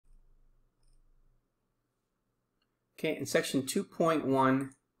Okay, in section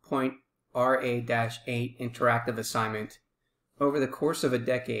 2.1.RA-8 interactive assignment, over the course of a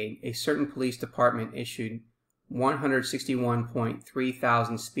decade, a certain police department issued 161.3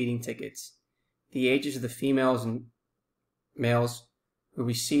 thousand speeding tickets. The ages of the females and males who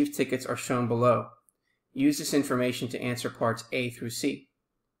received tickets are shown below. Use this information to answer parts A through C.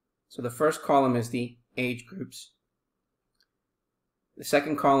 So the first column is the age groups. The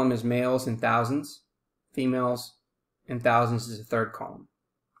second column is males in thousands, females in thousands is the third column.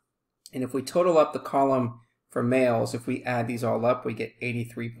 And if we total up the column for males, if we add these all up, we get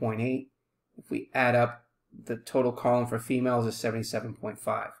 83.8. If we add up the total column for females is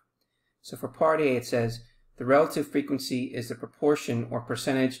 77.5. So for part A, it says the relative frequency is the proportion or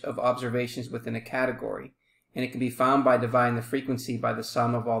percentage of observations within a category, and it can be found by dividing the frequency by the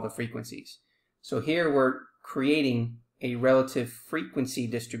sum of all the frequencies. So here we're creating a relative frequency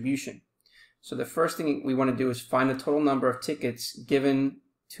distribution. So the first thing we want to do is find the total number of tickets given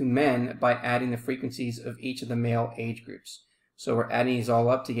to men by adding the frequencies of each of the male age groups. So we're adding these all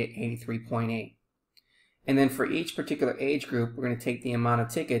up to get 83.8. And then for each particular age group, we're going to take the amount of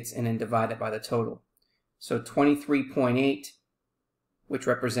tickets and then divide it by the total. So 23.8, which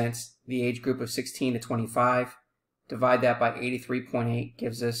represents the age group of 16 to 25, divide that by 83.8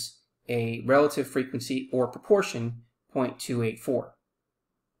 gives us a relative frequency or proportion 0.284.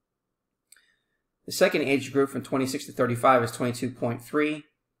 The second age group from 26 to 35 is 22.3.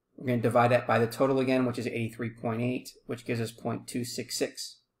 We're going to divide that by the total again, which is 83.8, which gives us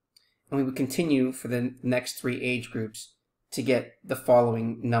 0.266. And we would continue for the next three age groups to get the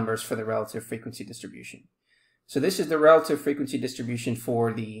following numbers for the relative frequency distribution. So this is the relative frequency distribution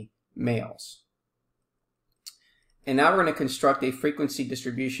for the males. And now we're going to construct a frequency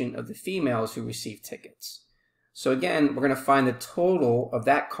distribution of the females who receive tickets. So again, we're going to find the total of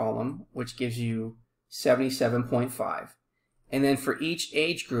that column, which gives you 77.5. And then for each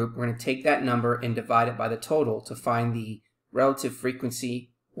age group, we're going to take that number and divide it by the total to find the relative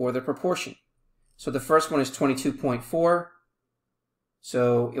frequency or the proportion. So the first one is 22.4.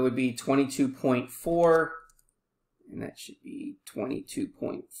 So it would be 22.4, and that should be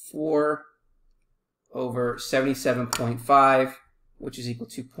 22.4 over 77.5, which is equal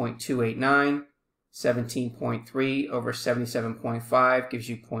to 0.289. 17.3 over 77.5 gives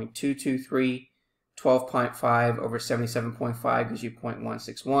you 0.223. 12.5 over 77.5 gives you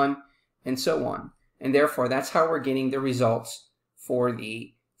 0.161, and so on. And therefore, that's how we're getting the results for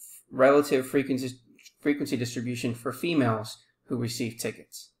the relative frequency distribution for females who receive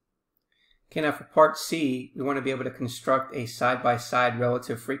tickets. Okay, now for part C, we want to be able to construct a side-by-side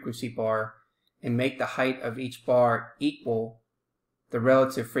relative frequency bar and make the height of each bar equal the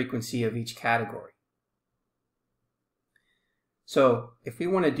relative frequency of each category. So if we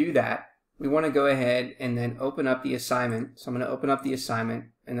want to do that, we want to go ahead and then open up the assignment. So I'm going to open up the assignment,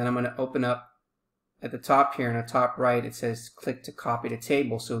 and then I'm going to open up at the top here in the top right, it says click to copy to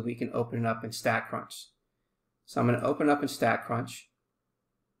table so we can open it up in StatCrunch. So I'm going to open up in StatCrunch.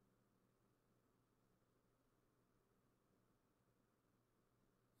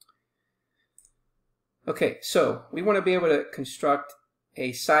 Okay, so we want to be able to construct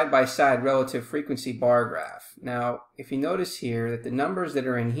a side-by-side relative frequency bar graph. Now, if you notice here that the numbers that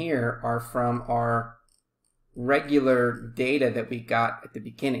are in here are from our regular data that we got at the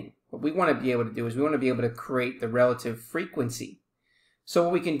beginning. What we want to be able to do is we want to be able to create the relative frequency. So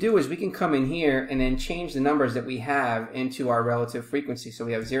what we can do is we can come in here and then change the numbers that we have into our relative frequency. So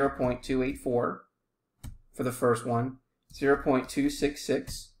we have 0.284 for the first one,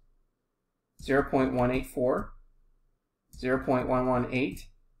 0.266, 0.184, 0.118,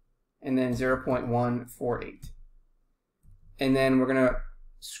 and then 0.148. And then we're going to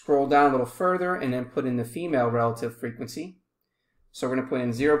scroll down a little further and then put in the female relative frequency. So we're going to put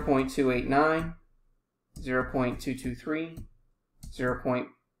in 0.289, 0.223,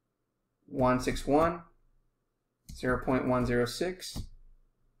 0.161, 0.106,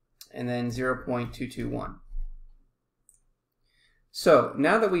 and then 0.221. So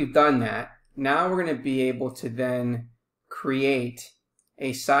now that we've done that, now we're going to be able to then create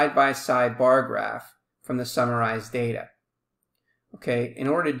a side-by-side bar graph from the summarized data. Okay, in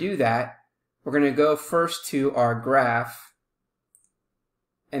order to do that, we're going to go first to our graph,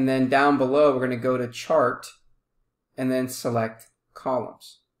 and then down below we're going to go to chart and then select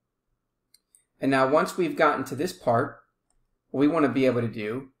columns. And now once we've gotten to this part, what we want to be able to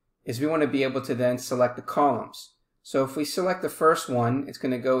do is we want to be able to then select the columns. So if we select the first one, it's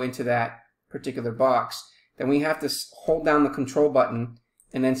going to go into that particular box. Then we have to hold down the control button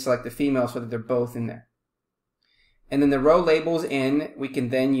and then select the female so that they're both in there. And then the row labels in, we can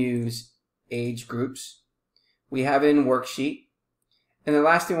then use age groups. We have it in worksheet. And the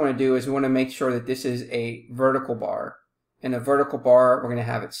last thing we want to do is we want to make sure that this is a vertical bar. And a vertical bar, we're going to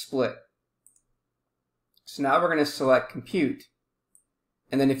have it split. So now we're going to select compute.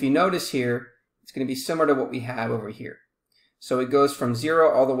 And then if you notice here, it's going to be similar to what we have over here. So it goes from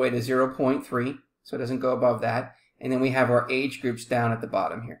 0 all the way to 0.3, so it doesn't go above that. And then we have our age groups down at the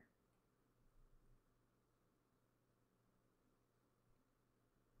bottom here.